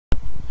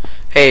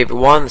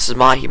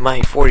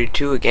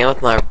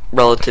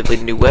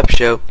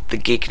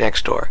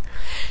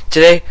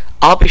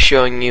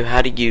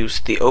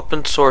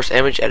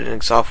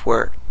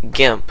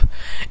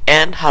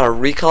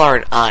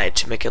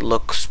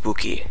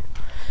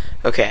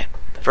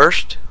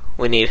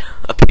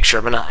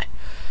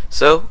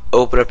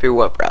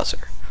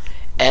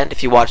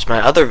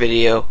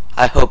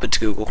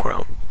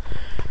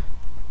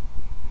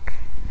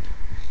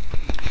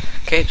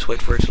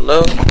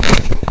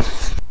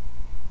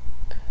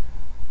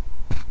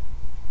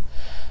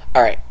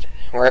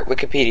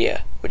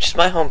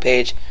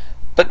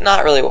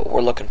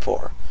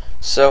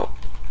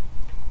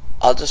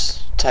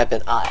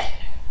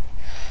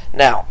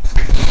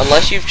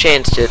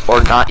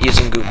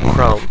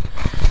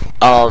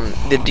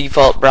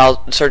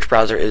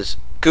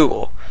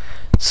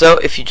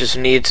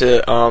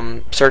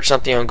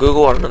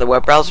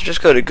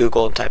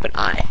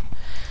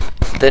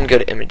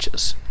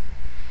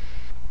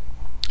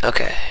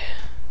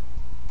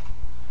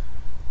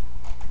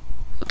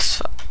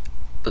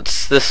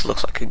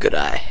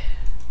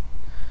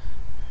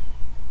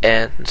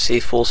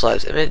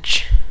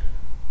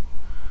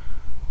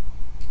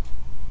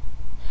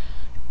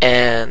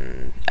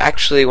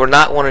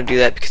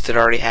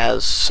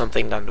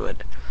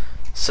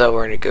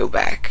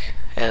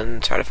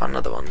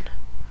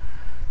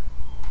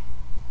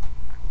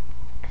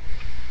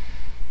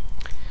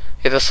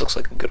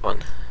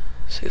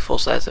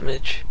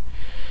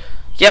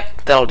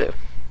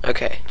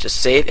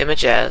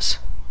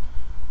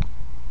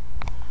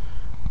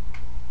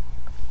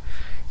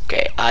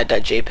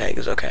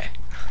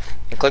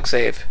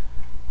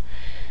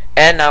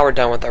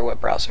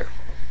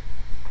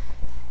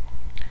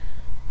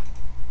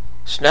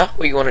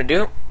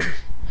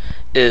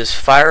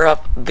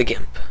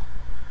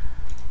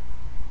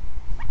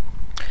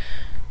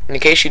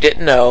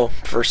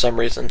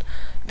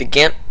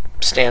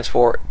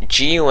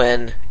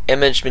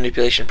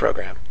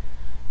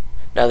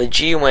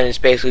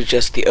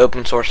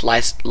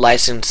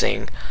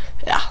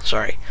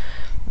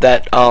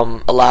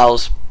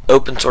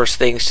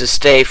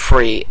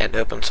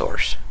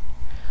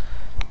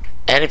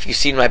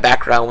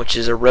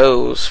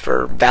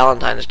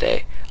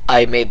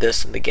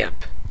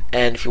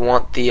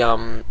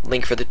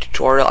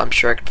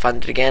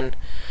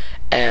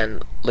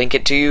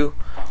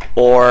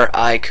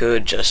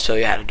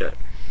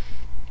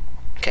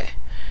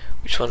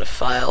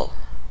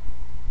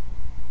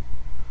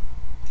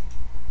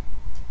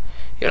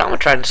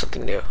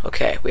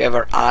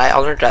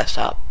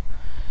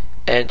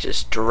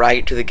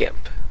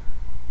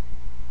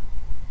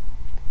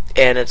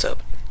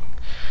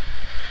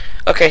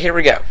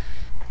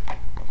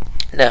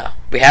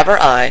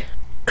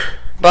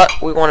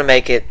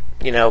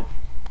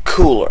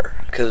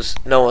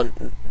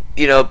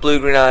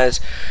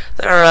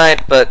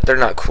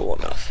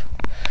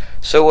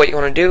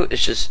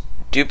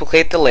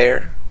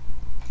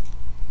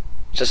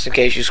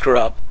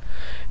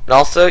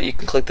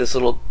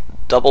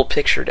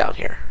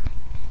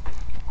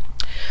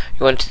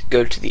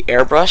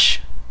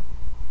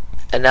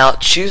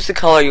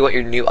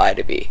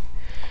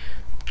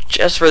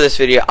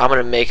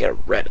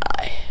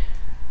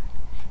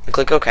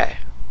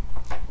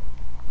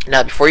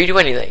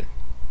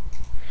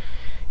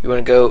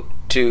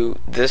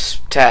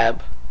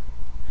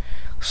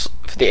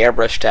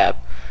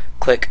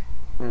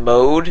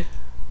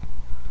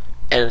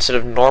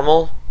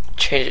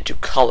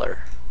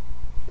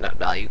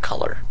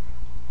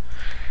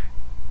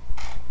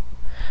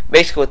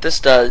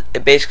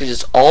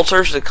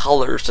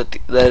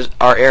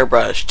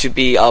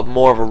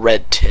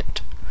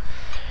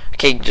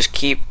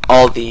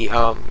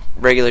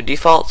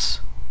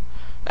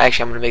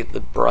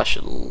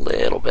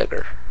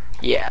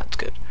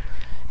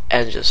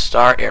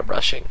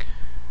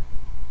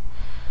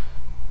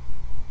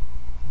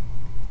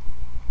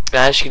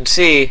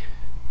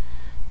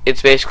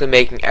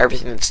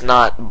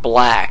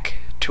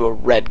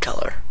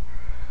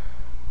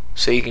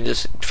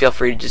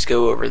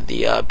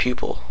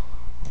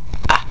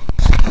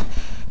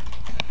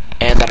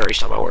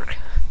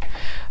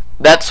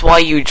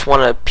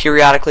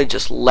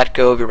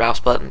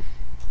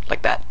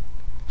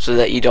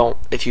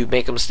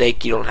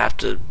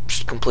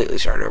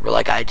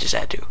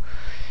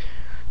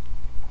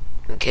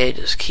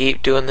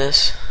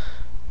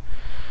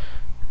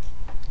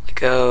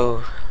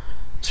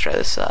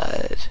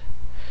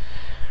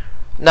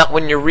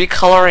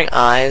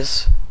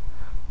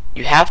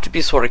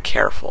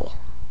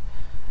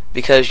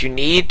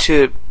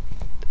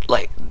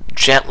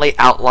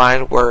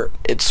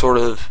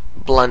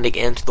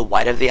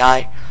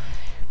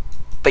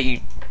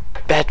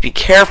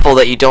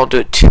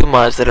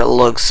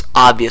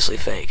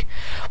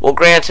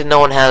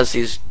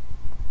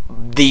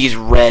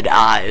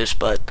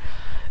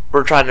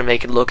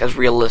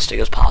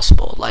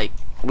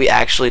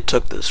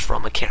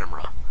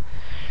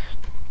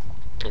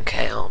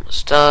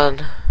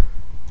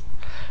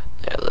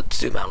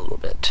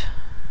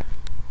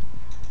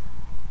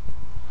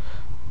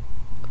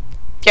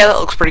Yeah, that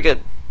looks pretty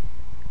good.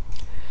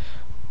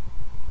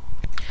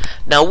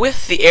 Now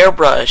with the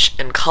airbrush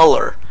and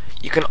color,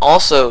 you can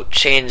also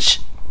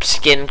change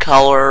skin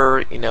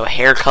color,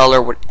 hair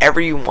color,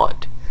 whatever you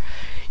want.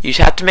 You just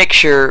have to make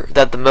sure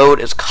that the mode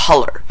is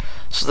color,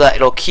 so that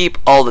it'll keep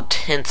all the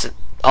tints,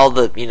 all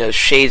the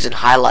shades and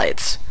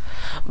highlights,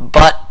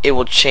 but it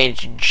will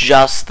change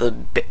just the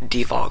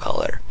default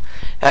color.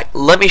 Now,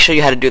 let me show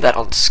you how to do that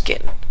on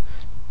skin.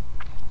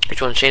 You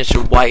want to change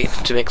to white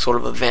to make sort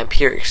of a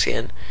vampiric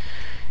skin,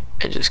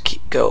 and just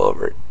go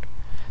over it.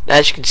 Now,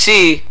 as you can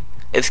see,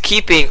 it's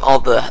keeping all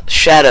the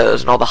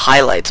shadows and all the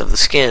highlights of the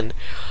skin.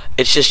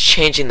 It's just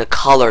changing the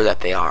color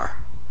that they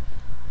are.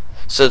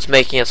 So it's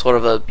making it sort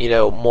of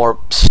a, more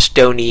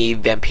stony,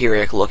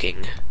 vampiric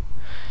looking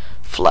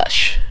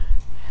flesh.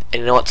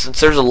 And you know what? Since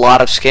there's a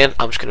lot of skin,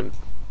 I'm just going to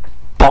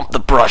bump the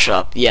brush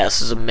up. Yeah,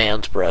 this is a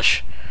man's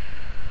brush.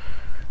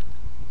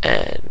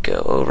 And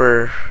go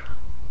over.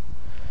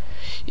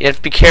 You have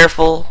to be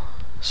careful,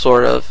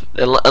 sort of,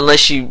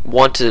 unless you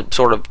want to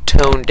sort of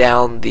tone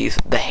down the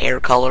hair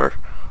color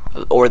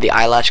or the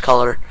eyelash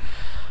color,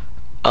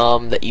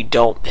 that you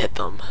don't hit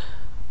them.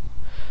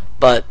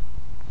 But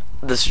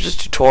this is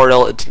just a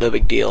tutorial, it's no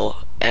big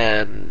deal,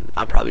 and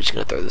I'm probably just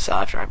going to throw this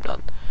out after I'm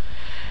done.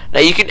 Now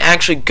you can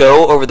actually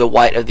go over the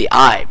white of the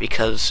eye,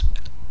 because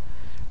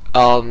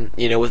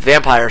with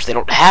vampires they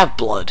don't have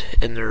blood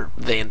in their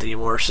veins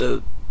anymore,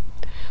 so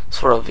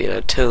sort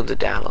of tones it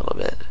down a little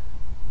bit.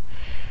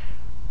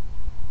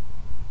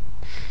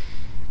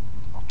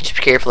 Just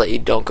be careful that you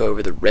don't go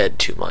over the red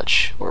too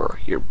much, or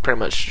you're pretty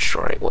much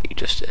destroying what you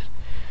just did.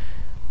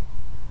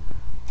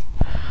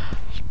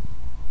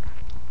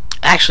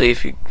 Actually,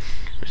 if you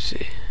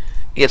see,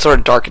 it sort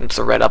of darkens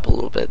the red up a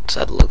little bit,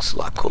 so that looks a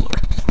lot cooler.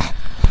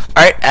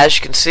 Alright, as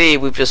you can see,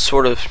 we've just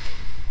sort of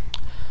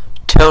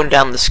toned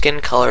down the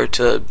skin color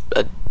to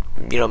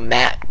a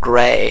matte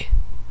gray,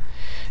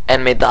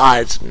 and made the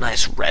eyes a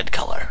nice red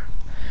color.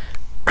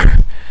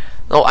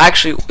 No,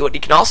 actually, what you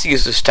can also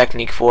use this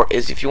technique for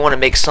is if you want to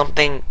make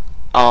something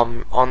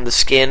on the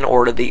skin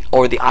or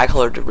the eye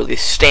color to really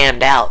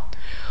stand out.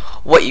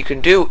 What you can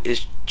do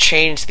is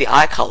change the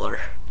eye color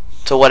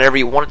to whatever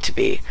you want it to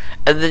be,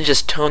 and then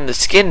just tone the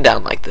skin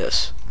down like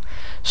this,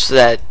 so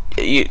that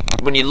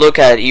when you look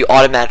at it, you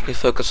automatically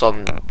focus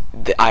on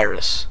the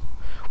iris,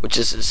 which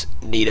is this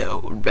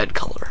neato red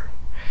color,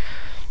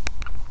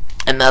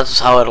 and that's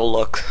how it'll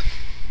look.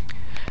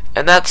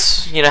 And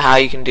that's how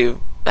you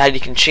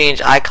can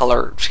change eye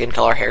color, skin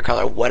color, hair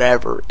color,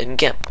 whatever in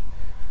GIMP.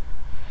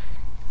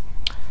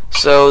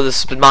 So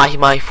this has been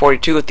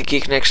Mahi42 with the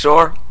Geek Next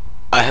Door.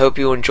 I hope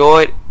you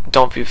enjoyed.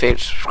 Don't forget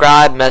to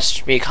subscribe,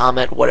 message me,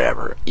 comment,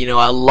 whatever.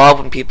 I love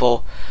when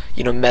people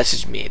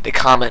message me, they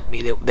comment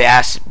me, they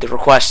ask, they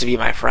request to be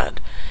my friend.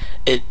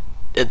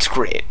 It's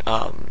great.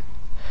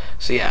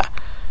 So yeah.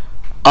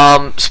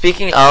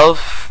 Speaking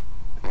of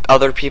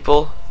other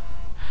people,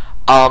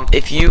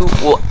 if you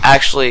will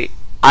actually,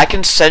 I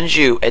can send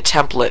you a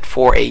template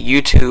for a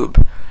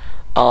YouTube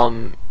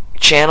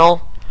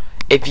channel.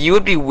 If you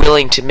would be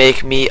willing to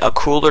make me a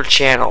cooler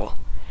channel,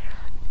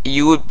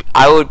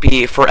 I would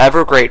be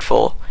forever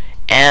grateful.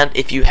 And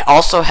if you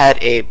also had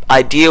a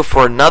idea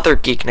for another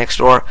Geek Next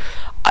Door,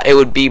 it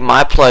would be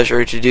my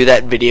pleasure to do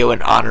that video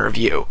in honor of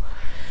you.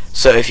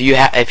 So if you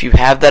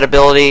have that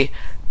ability,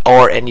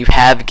 and you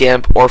have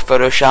GIMP or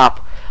Photoshop,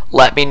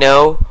 let me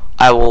know.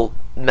 I will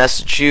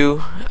message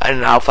you,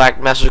 and I'll in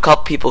fact message a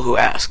couple people who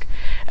ask,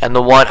 and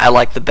the one I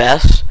like the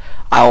best,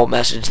 I will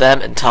message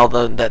them and tell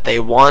them that they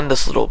won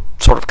this little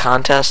sort of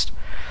contest.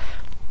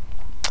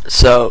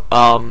 So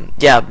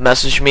yeah,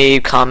 message me,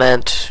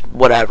 comment,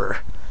 whatever,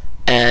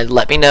 and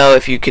let me know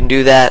if you can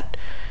do that,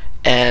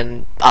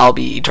 and I'll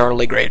be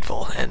eternally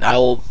grateful, and I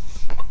will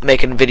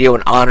make a video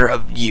in honor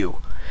of you.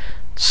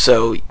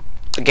 So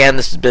again,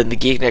 this has been the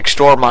Geek Next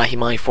Door,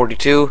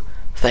 Mahi42.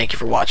 Thank you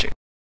for watching.